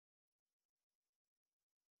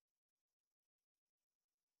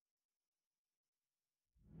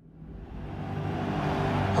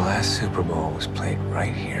last Super Bowl was played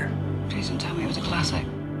right here. Please don't tell me it was a classic.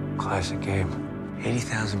 Classic game.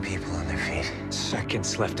 80,000 people on their feet.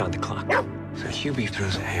 Seconds left on the clock. So Hubie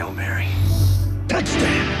throws a Hail Mary.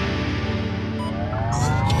 Touchdown!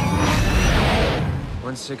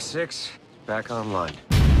 166, back online.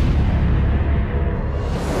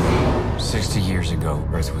 60 years ago,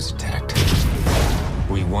 Earth was attacked.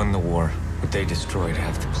 We won the war, but they destroyed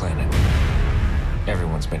half the planet.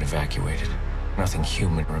 Everyone's been evacuated. Nothing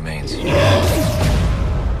human remains.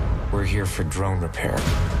 We're here for drone repair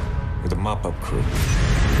with a mop-up crew.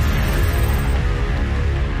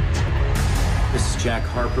 This is Jack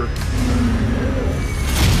Harper.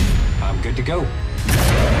 I'm good to go.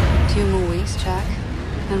 2 more weeks, Jack,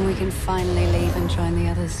 and we can finally leave and join the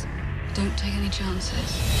others. Don't take any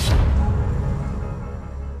chances.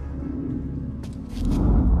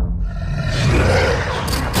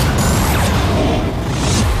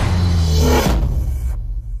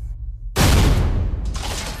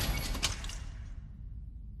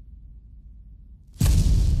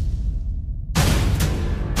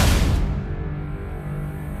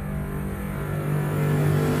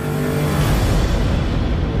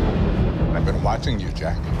 I've been watching you,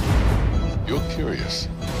 Jack. You're curious.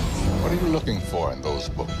 What are you looking for in those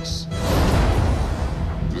books?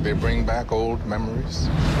 Do they bring back old memories?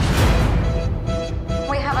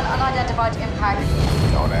 We have an unidentified impact.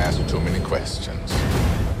 Don't ask too many questions.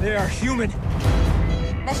 They are human.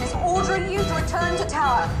 This is ordering you to return to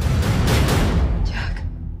tower. Jack.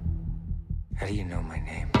 How do you know my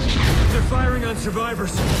name? They're firing on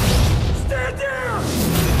survivors. Stand down!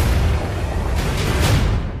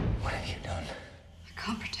 What have you done? I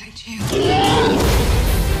can't protect you.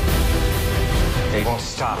 They won't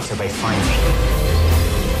stop till they find me.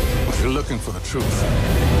 If you're looking for the truth,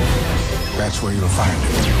 that's where you'll find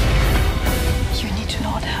it. You need to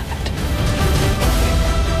know what happened.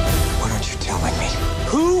 What aren't you telling me?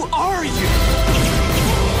 Who are you?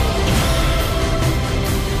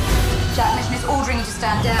 Jack, mission is ordering you to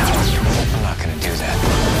stand down. I'm not gonna do that.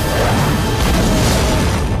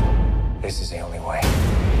 This is the only